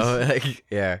 It you is. know? Like,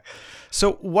 yeah.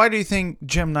 So why do you think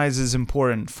Jam Nights is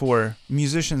important for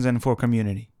musicians and for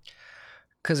community?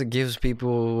 Because it gives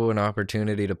people an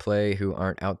opportunity to play who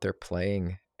aren't out there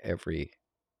playing every,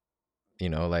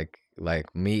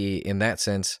 like me in that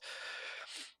sense.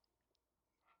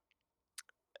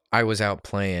 I was out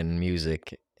playing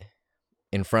music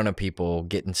in front of people,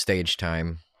 getting stage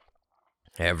time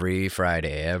every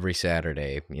Friday, every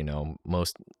Saturday,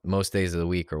 most days of the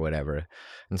week or whatever.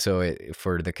 And so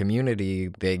for the community,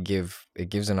 it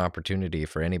gives an opportunity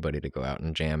for anybody to go out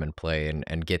and jam and play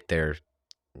and get their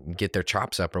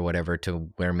chops up or whatever, to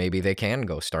where maybe they can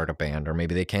go start a band, or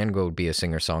maybe they can go be a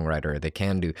singer-songwriter. They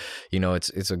can do,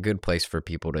 it's a good place for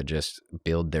people to just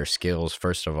build their skills,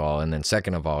 first of all. And then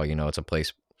second of all, it's a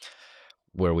place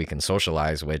where we can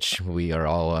socialize, which we are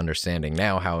all understanding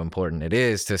now how important it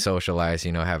is to socialize,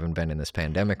 having been in this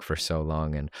pandemic for so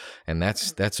long. And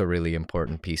that's a really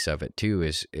important piece of it too,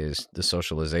 is the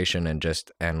socialization. And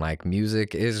like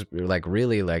music is like,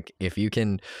 really, like, if you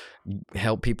can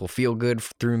help people feel good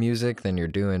through music, then you're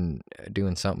doing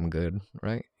something good,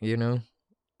 right? And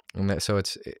so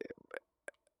it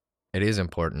is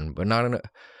important, but not I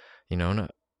don't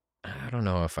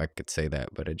know if I could say that,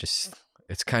 but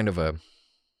it's kind of a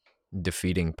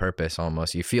defeating purpose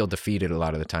almost. You feel defeated a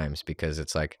lot of the times because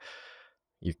it's like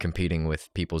you're competing with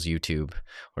people's YouTube,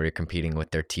 or you're competing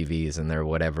with their TVs and their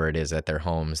whatever it is at their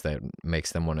homes that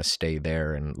makes them want to stay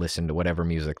there and listen to whatever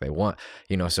music they want,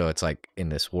 so it's like in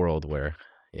this world where,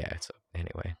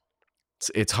 anyway,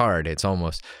 it's hard. It's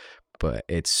almost, but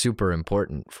it's super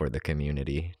important for the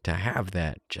community to have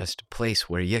that just place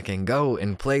where you can go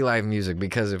and play live music,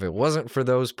 because if it wasn't for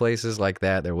those places like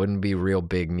that, there wouldn't be real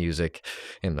big music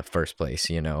in the first place.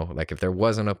 Like if there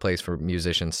wasn't a place for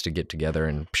musicians to get together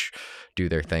and do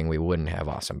their thing, we wouldn't have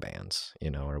awesome bands,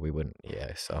 or we wouldn't.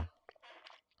 Yeah. So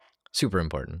super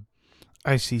important.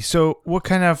 I see. So what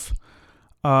kind of,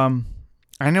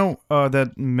 I know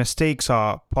that mistakes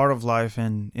are part of life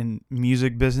in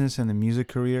music business and the music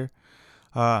career.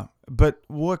 But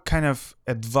what kind of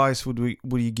advice would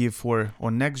you give for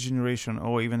our next generation,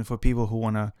 or even for people who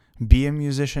want to be a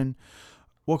musician?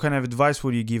 What kind of advice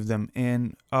would you give them,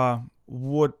 and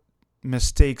what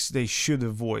mistakes they should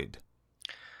avoid?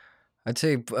 I'd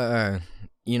say,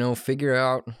 figure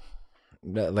out,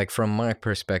 like from my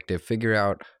perspective, figure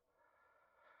out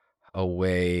a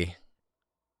way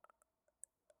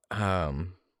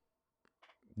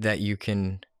that you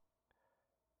can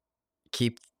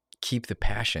keep the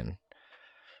passion.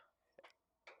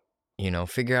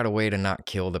 Figure out a way to not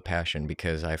kill the passion,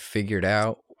 because I figured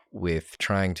out with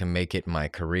trying to make it my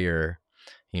career,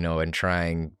 and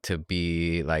trying to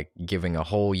be like giving a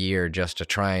whole year just to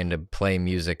trying to play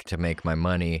music to make my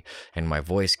money, and my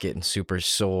voice getting super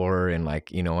sore, and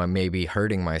like, I'm maybe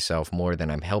hurting myself more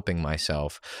than I'm helping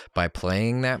myself by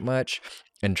playing that much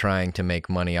and trying to make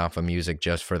money off of music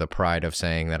just for the pride of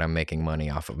saying that I'm making money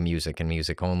off of music and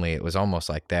music only. It was almost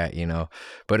like that,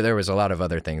 but there was a lot of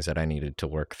other things that I needed to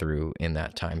work through in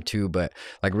that time too. But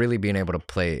like really being able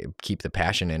to keep the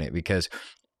passion in it, because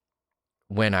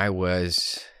when I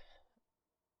was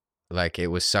like, it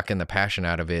was sucking the passion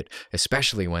out of it,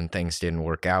 especially when things didn't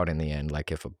work out in the end.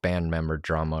 Like if a band member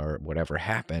drama or whatever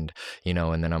happened,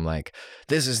 and then I'm like,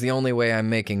 this is the only way I'm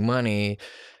making money,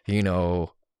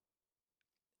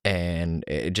 and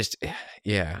it just,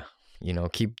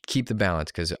 keep the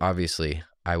balance, because obviously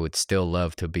I would still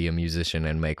love to be a musician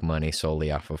and make money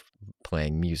solely off of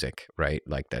playing music, right?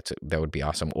 Like that would be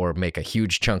awesome, or make a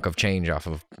huge chunk of change off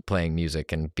of playing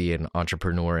music and be an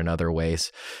entrepreneur in other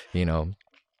ways,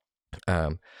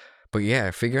 but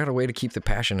yeah, figure out a way to keep the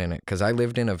passion in it, because I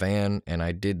lived in a van and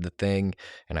I did the thing,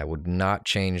 and I would not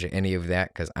change any of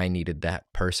that because I needed that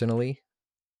personally.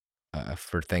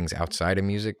 For things outside of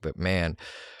music. But man,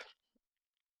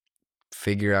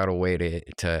 figure out a way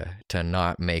to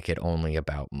not make it only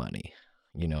about money.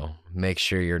 Make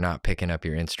sure you're not picking up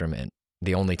your instrument.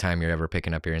 The only time you're ever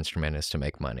picking up your instrument is to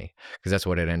make money, because that's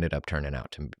what it ended up turning out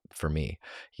to for me,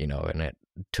 and it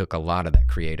took a lot of that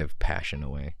creative passion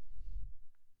away.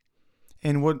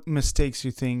 And what mistakes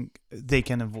you think they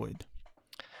can avoid?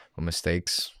 Well,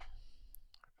 mistakes.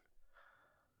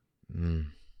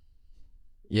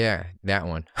 Yeah, that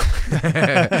one.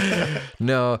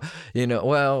 No,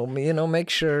 make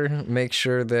sure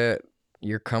that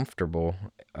you're comfortable.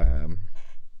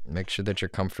 Make sure that you're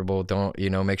comfortable. Don't,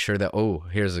 make sure that,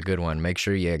 here's a good one. Make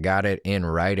sure you got it in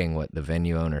writing what the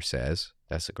venue owner says.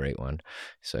 That's a great one.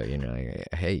 So,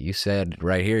 hey, you said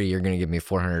right here you're going to give me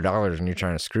 $400 and you're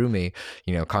trying to screw me.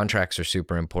 Contracts are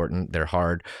super important. They're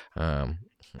hard.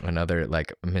 Another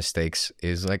like mistakes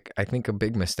is like, I think a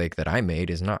big mistake that I made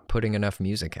is not putting enough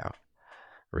music out.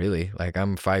 Really, like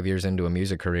I'm 5 years into a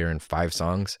music career and 5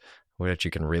 songs that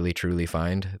you can really truly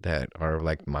find that are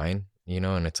like mine,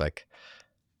 and it's like,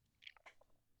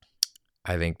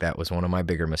 I think that was one of my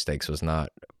bigger mistakes, was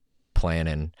not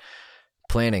planning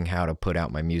how to put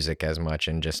out my music as much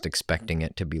and just expecting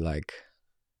it to be like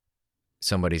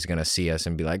somebody's gonna see us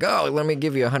and be like, oh, let me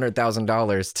give you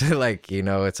 $100,000 to like,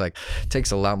 it's like, it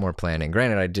takes a lot more planning.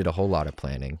 Granted, I did a whole lot of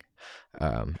planning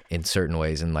in certain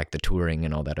ways, and like the touring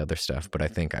and all that other stuff, but I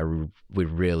think we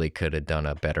really could have done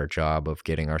a better job of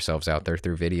getting ourselves out there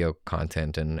through video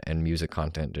content and music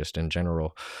content just in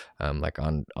general, like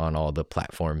on all the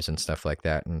platforms and stuff like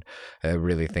that. And I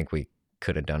really think we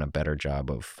could have done a better job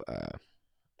of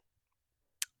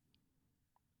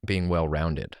being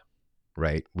well-rounded,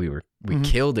 right? We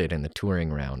killed it in the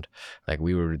touring round. Like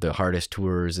we were the hardest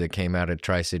tours that came out of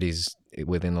Tri-Cities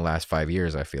within the last 5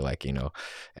 years, I feel like,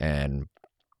 and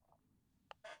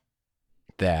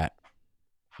that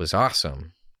was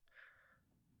awesome.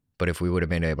 But if we would have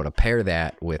been able to pair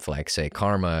that with like, say,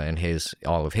 Karma and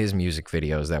all of his music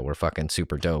videos that were fucking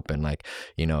super dope, and like,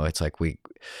 it's like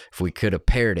if we could have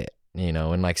paired it,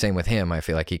 and like same with him, I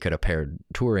feel like he could have paired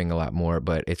touring a lot more,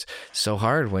 but it's so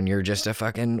hard when you're just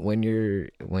when you're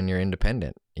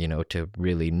independent, to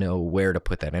really know where to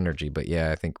put that energy. But yeah,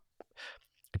 I think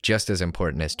just as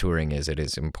important as touring is, it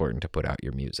is important to put out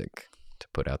your music, to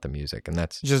put out the music. And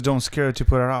that's just don't scare to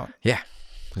put it out. Yeah.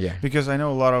 Because I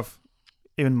know a lot of,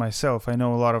 even myself, I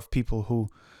know a lot of people who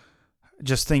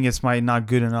just think it's not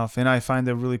good enough. And I find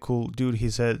a really cool dude. He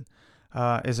said,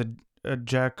 is a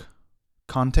Jack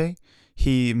Conte.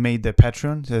 He made the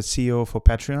Patreon, the CEO for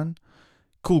Patreon.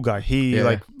 Cool guy. He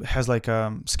has like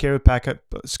scary pocket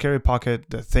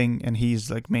the thing, and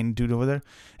he's like main dude over there.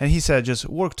 And he said, just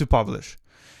work to publish.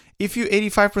 If you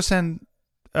 85%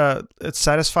 it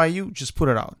satisfy you, just put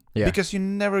it out. Yeah. Because you're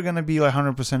never gonna be like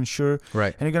 100% sure.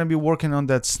 Right. And you're gonna be working on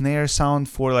that snare sound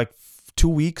for like 2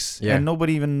 weeks, and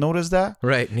nobody even noticed that.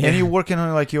 Right. Yeah. And you're working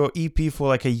on like your EP for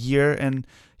like a year, and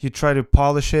you try to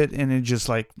polish it, and it just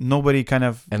like nobody kind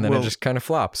of. And then it just kind of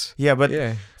flops. Yeah, but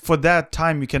for that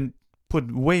time, you can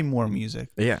put way more music.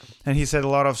 Yeah. And he said a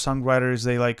lot of songwriters,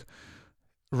 they like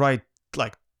write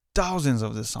like thousands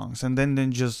of the songs, and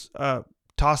then just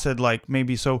toss it like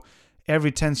maybe so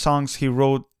every 10 songs he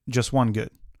wrote just one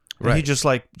good. Right. He just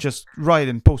write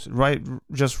and post it.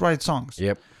 Just write songs.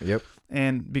 Yep.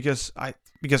 And because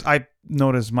I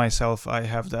noticed myself, I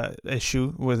have that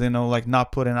issue with, like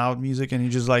not putting out music, and you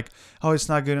just like, oh, it's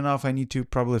not good enough, I need to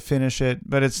probably finish it.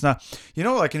 But it's not,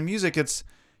 like in music,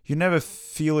 you never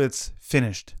feel it's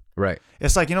finished. Right.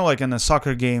 It's like, like in a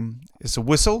soccer game, it's a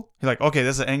whistle. You're like, okay,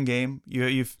 this is the end game.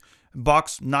 You've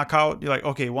box, knockout. You're like,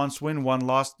 okay, once win, one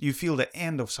lost. You feel the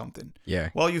end of something. Yeah.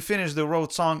 Well, you finish the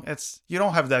road song. You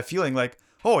don't have that feeling like,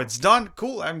 oh, it's done.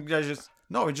 Cool.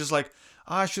 It's just like,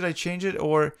 should I change it?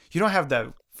 Or you don't have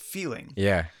that feeling.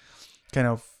 Yeah. Kind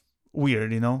of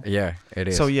weird, Yeah, it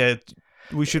is. So yeah,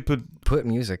 we should put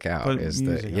music out.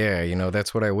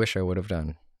 That's what I wish I would have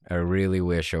done. I really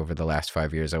wish over the last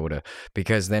 5 years I would have,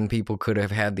 because then people could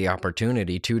have had the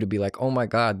opportunity to be like, oh my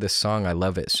God, this song, I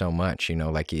love it so much,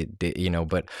 like it did,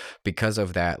 but because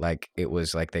of that, like it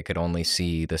was like they could only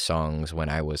see the songs when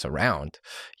I was around,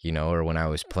 or when I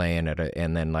was playing it,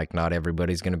 and then like not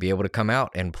everybody's going to be able to come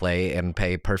out and play and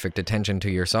pay perfect attention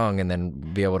to your song and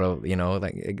then be able to,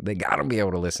 like they got to be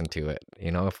able to listen to it.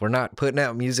 If we're not putting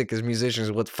out music as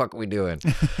musicians, what the fuck are we doing?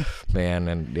 Man.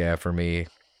 And yeah, for me,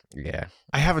 yeah.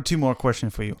 I have 2 more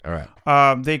questions for you. All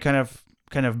right. They kind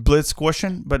of blitz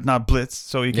question, but not blitz,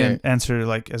 so you can answer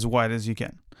like as wide as you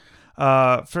can.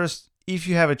 First, if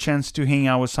you have a chance to hang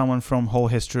out with someone from whole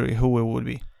history, who it would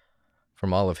be?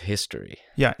 From all of history?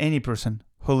 Yeah, any person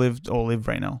who lived or live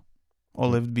right now or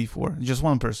lived before. Just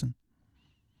one person.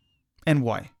 And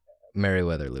why?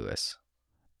 Meriwether Lewis.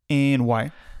 And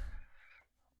why?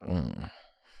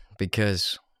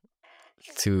 Because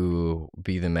to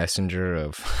be the messenger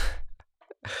of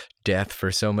death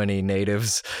for so many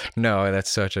natives. No, that's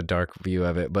such a dark view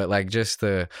of it. But like just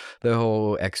the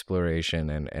whole exploration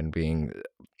and being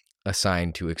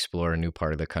assigned to explore a new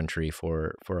part of the country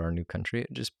for our new country,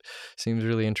 it just seems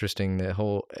really interesting. The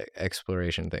whole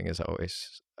exploration thing is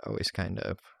always kind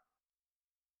of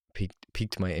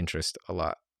piqued my interest a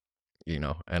lot,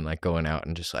 and like going out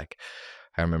and just like,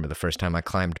 I remember the first time I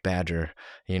climbed Badger,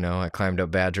 I climbed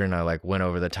up Badger and I like went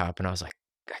over the top and I was like,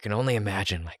 can only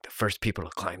imagine like the first people to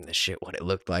climb this shit, what it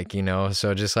looked like, you know?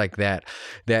 So just like that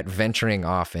venturing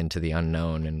off into the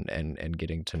unknown and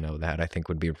getting to know that, I think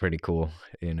would be pretty cool,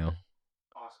 you know?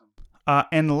 Awesome.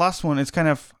 And the last one, it's kind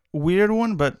of weird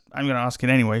one, but I'm going to ask it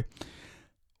anyway.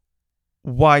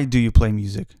 Why do you play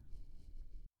music?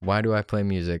 Why do I play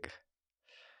music?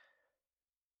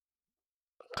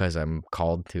 Because I'm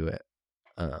called to it.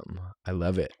 I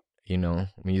love it. You know,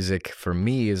 music for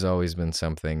me has always been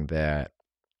something that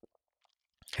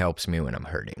helps me when I'm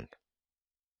hurting,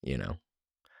 you know,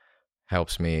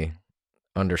 helps me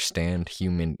understand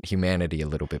humanity a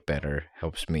little bit better,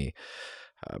 helps me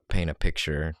paint a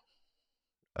picture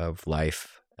of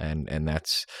life. And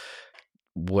that's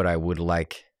what I would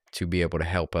like to be able to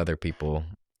help other people.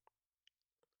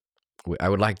 I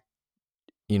would like,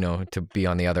 you know, to be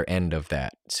on the other end of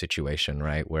that situation,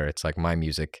 right? Where it's like my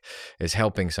music is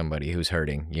helping somebody who's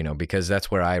hurting, you know, because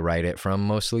that's where I write it from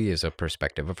mostly, is a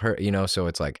perspective of hurt, you know, so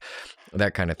it's like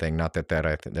that kind of thing. Not that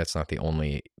that's not the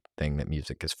only thing that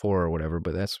music is for or whatever,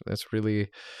 but that's really,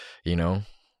 you know,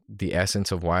 the essence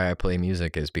of why I play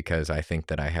music is because I think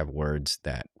that I have words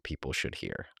that people should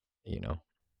hear, you know.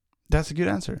 That's a good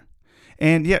answer.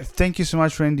 And yeah, thank you so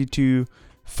much, Randy, to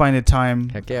find a time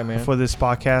Heck yeah, man. for this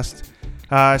podcast.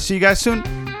 See you guys soon.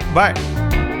 Bye.